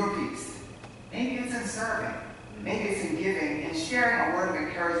your peace, maybe it's in serving, maybe it's in giving, in sharing a word of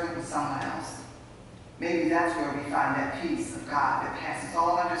encouragement with someone else. Maybe that's where we find that peace of God that passes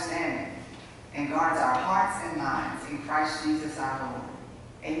all understanding and guards our hearts and minds in Christ Jesus our Lord.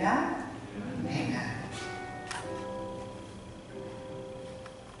 Amen? Amen.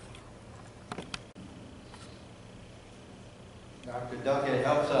 Dr. Duckett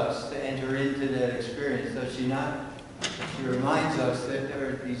helps us to enter into that experience, does she not? She reminds us that there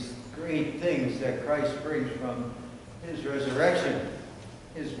are these great things that Christ brings from his resurrection.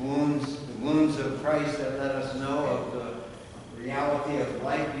 His wounds, the wounds of Christ that let us know of the reality of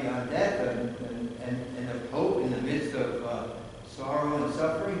life beyond death and of hope in the midst of sorrow and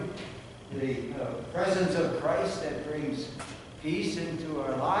suffering. The presence of Christ that brings peace into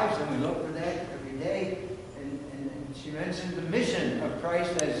our lives, and we look for that every day. And she mentioned the mission of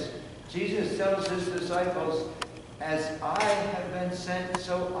Christ as Jesus tells his disciples, "As I have been sent,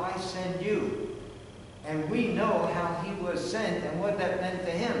 so I send you." And we know how he was sent and what that meant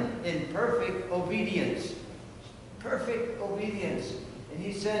to him in perfect obedience. Perfect obedience. And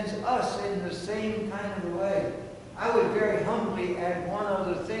he sends us in the same kind of a way. I would very humbly add one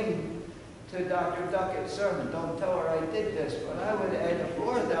other thing to Dr. Duckett's sermon. Don't tell her I did this, but I would add a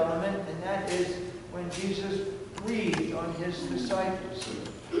fourth element, and that is when Jesus breathed on his disciples.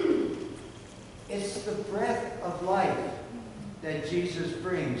 It's the breath of life that Jesus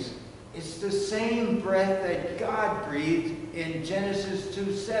brings. It's the same breath that God breathed in Genesis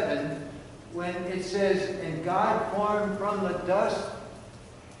 2:7 when it says, "And God formed from the dust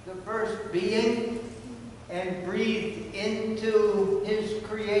the first being and breathed into his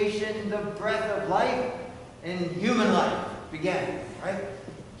creation the breath of life, and human life began." Right?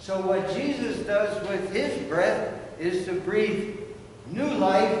 So what Jesus does with his breath is to breathe new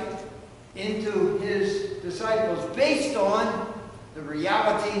life into his disciples based on the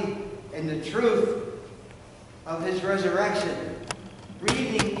reality and the truth of his resurrection,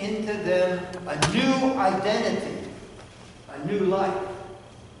 breathing into them a new identity, a new life.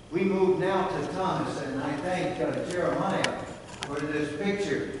 We move now to Thomas, and I thank Jeremiah for this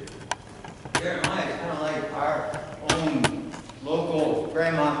picture. Jeremiah is kind of like our own local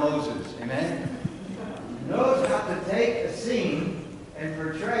Grandma Moses, amen? He knows how to take a scene and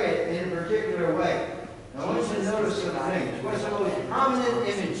portray it in a particular way. Now, I want you to notice some things. What's the most prominent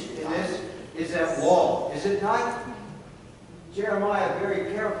image in this is that wall, is it not? Jeremiah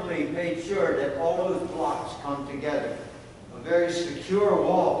very carefully made sure that all those blocks come together. A very secure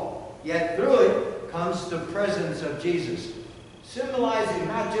wall. Yet through it comes the presence of Jesus, symbolizing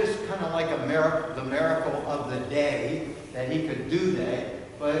not just kind of like a miracle, the miracle of the day, that he could do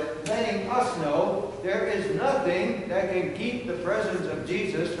that, but letting us know there is nothing that can keep the presence of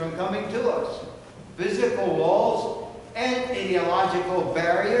Jesus from coming to us. Physical walls and ideological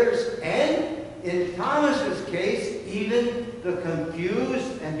barriers, and in Thomas's case, even the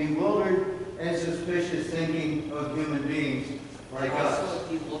confused and bewildered and suspicious thinking of human beings like us. Also,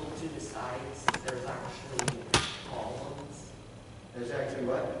 if you look to the sides, there's actually columns. There's actually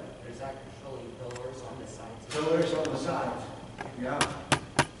what? There's actually pillars on the sides. Pillars on the sides. Yeah.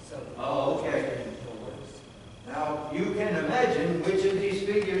 So, oh, okay. Pillars. Now, you can imagine which of these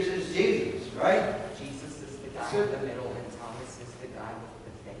figures is Jesus, right? Jesus is the guy in the middle, and Thomas is the guy with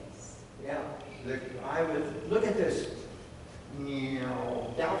the face. Yeah. I would look at this,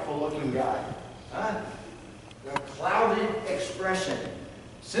 doubtful-looking guy. Huh? The clouded expression,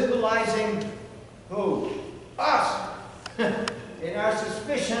 symbolizing who? Us! In our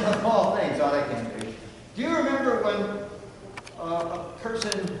suspicion of all things. Oh, that can't be. Do you remember when a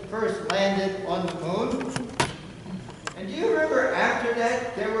person first landed on the moon? And do you remember after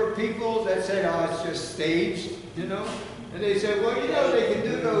that, there were people that said, oh, it's just staged, you know? And they said, well, you know, they can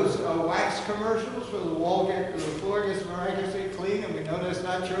do those wax commercials where the floor gets miraculously clean, and we know that's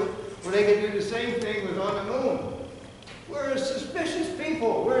not true. Well, they can do the same thing with on the moon. We're a suspicious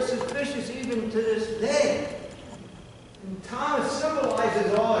people. We're suspicious even to this day. And Thomas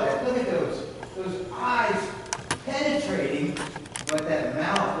symbolizes all of that. Look at those eyes penetrating, but that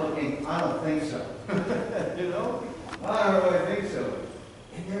mouth looking, I don't think so. You know? I don't really think so.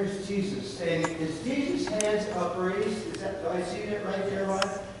 And there's Jesus saying, is Jesus' hands upraised? Do I see that right there,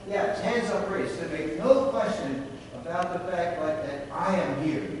 Ryan? yes, hands up raised, to make no question about the fact that I am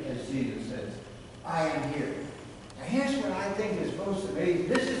here, as Jesus says. I am here. Now here's what I think is most amazing.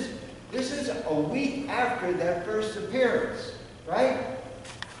 This is a week after that first appearance, right?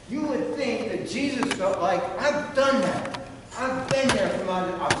 You would think that Jesus felt like, I've done that. I've been there from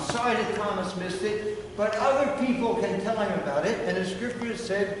I'm sorry that Thomas missed it, but other people can tell him about it, and the scriptures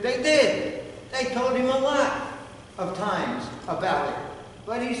said they did. They told him a lot of times about it,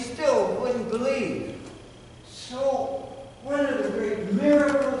 but he still wouldn't believe. So, one of the great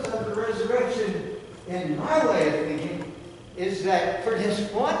miracles of the resurrection, in my way of thinking, is that for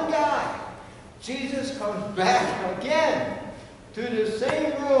this one guy, Jesus comes back again to the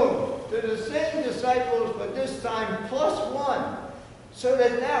same room, to the same disciples, but this time plus one, so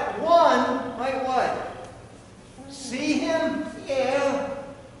that that one might what? See him? Yeah.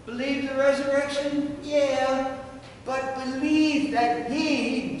 Believe the resurrection? Yeah. But believe that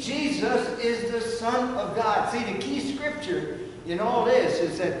he, Jesus, is the Son of God. See, the key scripture in all this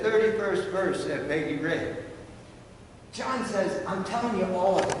is that 31st verse that Peggy read. John says, I'm telling you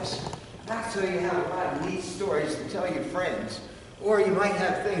all of this, not so you have a lot of neat stories to tell your friends, or you might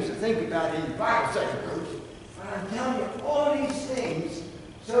have things to think about in your Bible study groups, but I'm telling you all these things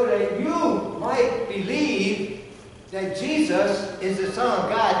so that you might believe that Jesus is the Son of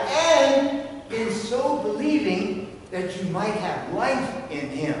God, and in so believing that you might have life in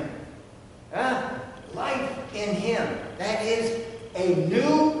him. Life in him. That is a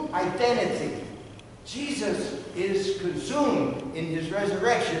new identity. Jesus is consumed in his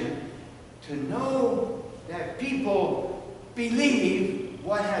resurrection to know that people believe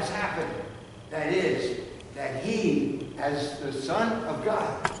what has happened. That is, that he, as the Son of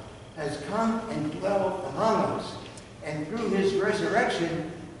God, has come and dwelt among us, and through his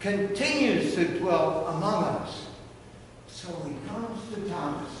resurrection continues to dwell among us. So he comes to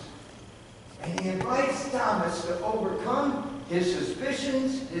Thomas, and he invites Thomas to overcome his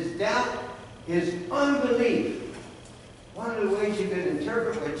suspicions, his doubt, his unbelief. One of the ways you could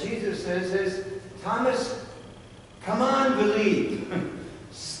interpret what Jesus says is, Thomas, come on, believe.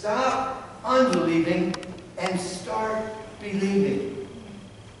 Stop unbelieving and start believing.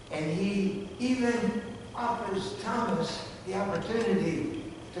 And he even offers Thomas the opportunity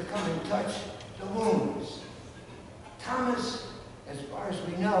to come and touch the wounds. Thomas, as far as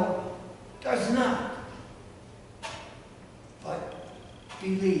we know, does not, but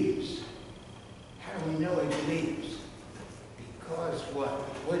believes. How do we know he believes? Because what?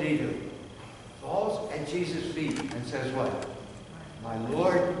 What did he do? Falls at Jesus' feet and says what? My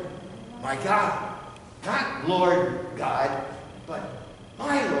Lord, my God. Not Lord God, but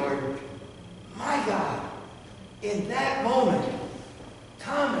my Lord, my God. In that moment,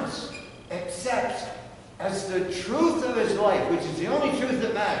 Thomas accepts as the truth of his life, which is the only truth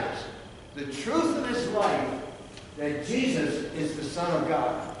that matters, the truth of his life, that Jesus is the Son of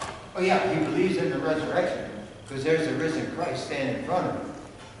God. Oh yeah, he believes in the resurrection, because there's a risen Christ standing in front of him.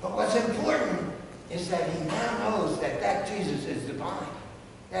 But what's important is that he now knows that that Jesus is divine,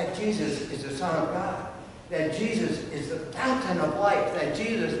 that Jesus is the Son of God, that Jesus is the fountain of life, that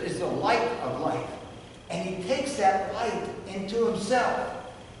Jesus is the light of life. And he takes that light into himself,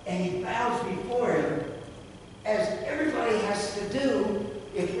 and he bows before him, as everybody has to do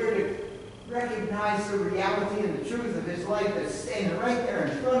if we're to recognize the reality and the truth of his life that's standing right there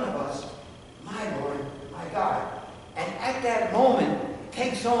in front of us. My Lord, my God. And at that moment,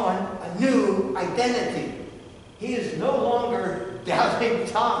 takes on a new identity. He is no longer doubting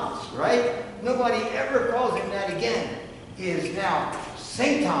Thomas, right? Nobody ever calls him that again. He is now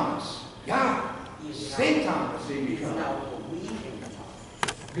St. Thomas. Yeah. St. Thomas he becomes. He's now believing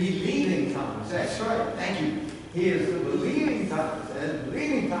Thomas. Believing Thomas. That's right. Thank you. He is the believing Thomas. And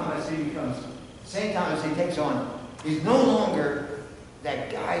believing Thomas, he becomes St. Thomas. He takes on, he's no longer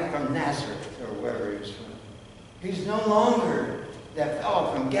that guy from Nazareth or wherever he was from. He's no longer that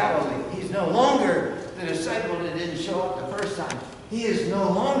fellow from Galilee. He's no longer the disciple that didn't show up the first time. He is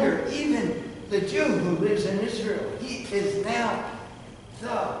no longer even the Jew who lives in Israel. He is now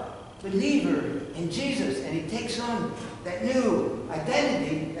the believer in Jesus, and he takes on that new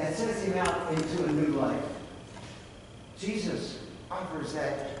identity that sets him out into a new life. Jesus offers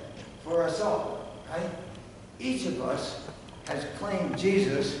that for us all, right? Each of us has claimed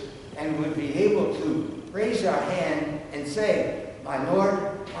Jesus and would be able to raise our hand and say, my Lord,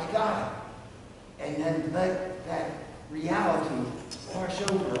 my God. And then let that reality wash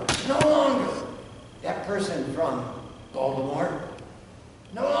over us. No longer that person from Baltimore.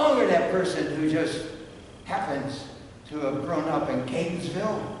 No longer that person who just happens to have grown up in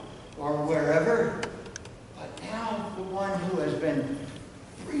Catonsville or wherever. But now the one who has been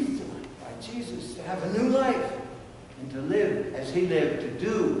breathed on by Jesus to have a new life and to live as he lived, to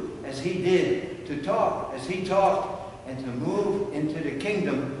do as he did, to talk as he talked, and to move into the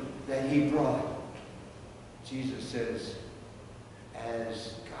kingdom that he brought. Jesus says,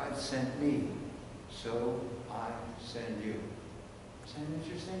 as God sent me, so I send you. Isn't that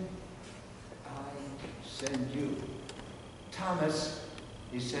interesting? I send you. Thomas,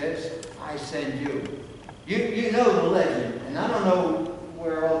 he says, I send you. You know the legend, and I don't know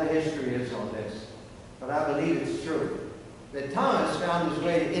where all the history is on this, but I believe it's true, that Thomas found his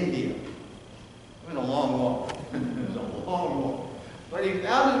way to India. It was a long walk. It was a long walk. But he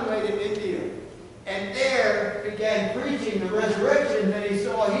found his way to India, and there began preaching the resurrection that he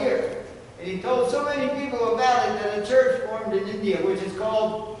saw here. And he told so many people about it that a church formed in India, which is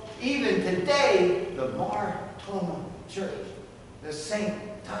called, even today, the Mar Thoma Church, the St.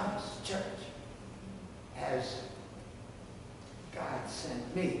 Thomas Church. As God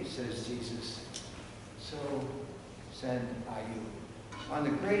sent me, says Jesus, so send I you. One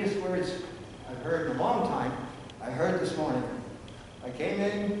of the greatest words I've heard in a long time, I heard this morning. I came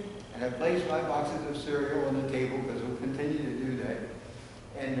in and I placed my boxes of cereal on the table because we'll continue to do that.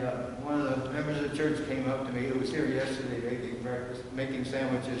 And one of the members of the church came up to me, who was here yesterday making breakfast, making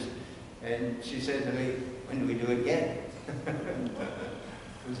sandwiches, and she said to me, when do we do it again?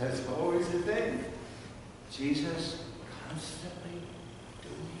 Because that's always the thing. Jesus constantly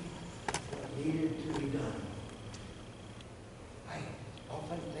doing what needed to be done. I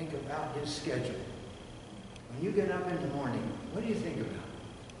often think about his schedule. When you get up in the morning, what do you think about?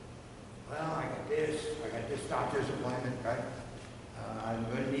 Well, I got this doctor's appointment, right? I'm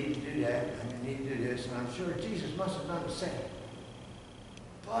going to need to do that. I'm going to need to do this. And I'm sure Jesus must have done the same.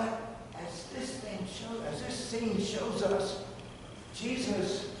 But as this scene shows us,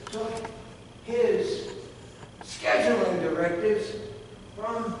 Jesus took his scheduling directives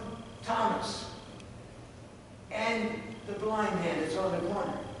from Thomas and the blind man that's on the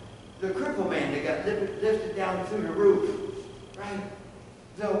corner, the crippled man that got lifted down through the roof, right?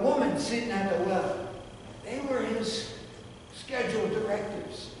 The woman sitting at the well. They were his scheduled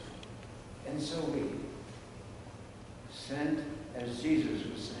directives. And so we sent as Jesus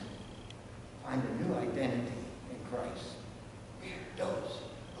was sent. Find a new identity in Christ. We are those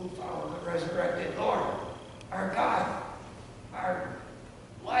who follow the resurrected Lord, our God, our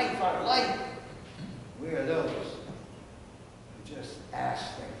life, our light. We are those who just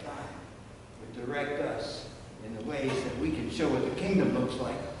ask that God would direct us in the ways that we can show what the kingdom looks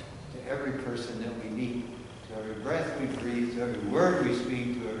like to every person that we meet, to every breath we breathe, to every word we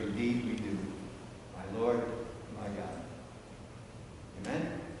speak, to every deed we do. My Lord, my God.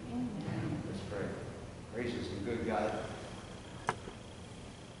 Amen? Amen. Let's pray. Gracious and good God.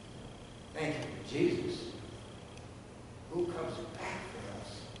 Thank you for Jesus, who comes back for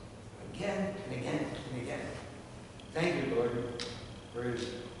us again and again and again. Thank you, Lord, for his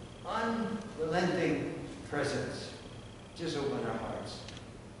unrelenting presence. Just open our hearts.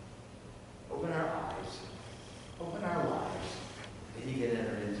 Open our eyes.